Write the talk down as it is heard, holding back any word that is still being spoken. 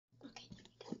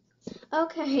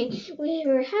Okay, we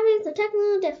were having some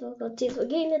technical difficulties with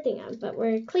getting the thing out, but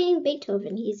we're cleaning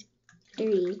Beethoven. He's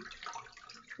dirty.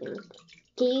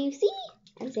 Can you see?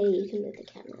 I say you can move the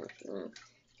camera if you want.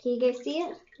 Can you guys see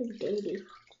it? He's dirty.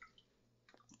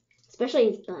 Especially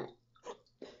his butt.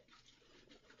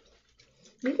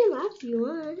 You can laugh if you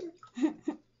want.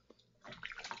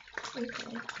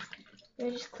 Okay.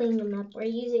 We're just cleaning them up. We're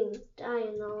using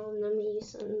Dianol and then we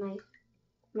use some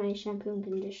my shampoo and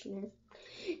conditioner.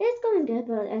 It's going good,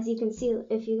 but as you can see,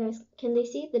 if you guys, can they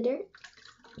see the dirt?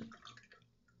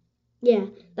 Yeah,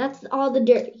 that's all the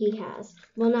dirt he has.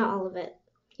 Well, not all of it.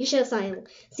 You should have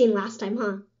seen last time,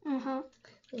 huh? Uh-huh.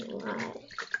 Why?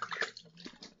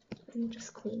 I'm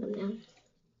just cleaning now.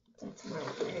 That's more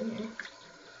water in here.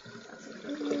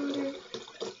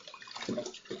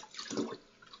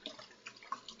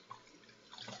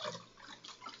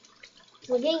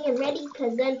 We're getting him ready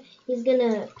because then he's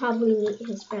gonna probably meet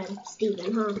his friend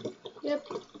Steven, huh? Yep.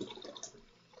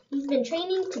 He's been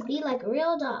training to be like a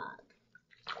real dog.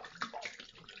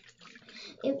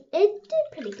 It did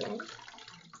pretty good.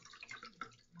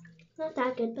 Not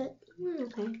that good, but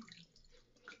okay.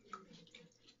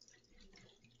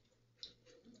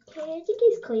 Okay, I think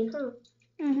he's clean, huh?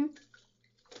 Mm-hmm.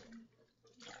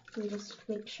 Let me just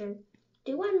make sure.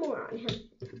 Do one more on him.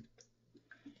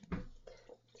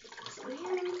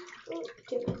 Oh,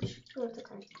 too much. Oh, it's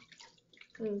okay.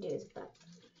 I'm gonna do his butt.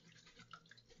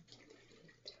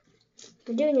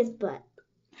 We're doing his butt.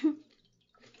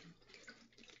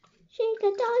 Shake a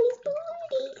doggy's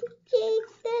booty. Shake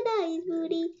the doggy's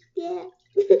booty. Yeah.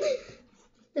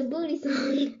 The booty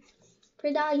song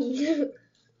for doggies.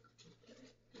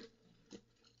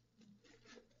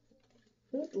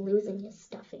 He's losing his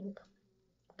stuffing.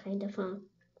 Kind of, huh?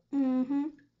 Mm-hmm.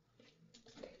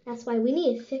 That's why we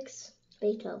need to fix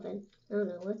Beethoven. I don't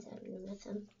know what's happening with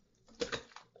him.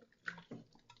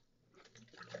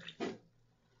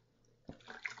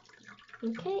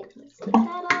 Okay, let's take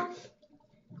that off.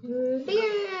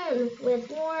 Begin with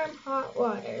warm, hot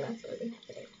water. That's what we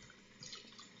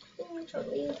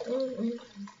have to do.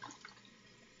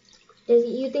 Do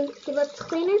you think he looks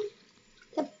cleaner?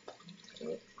 Yep.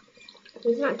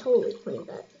 He's not totally clean,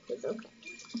 but he's okay.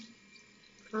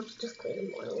 I'll just clean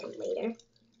him more later.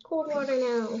 Cold water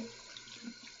now.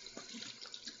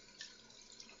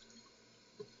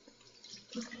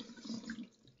 Okay.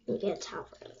 Let me get a towel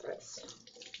for him first.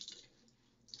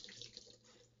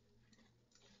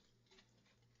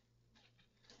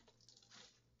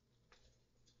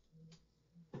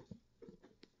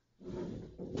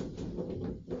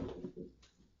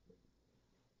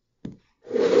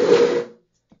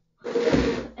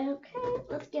 Okay,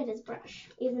 let's get his brush,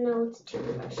 even though it's a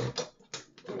toothbrush.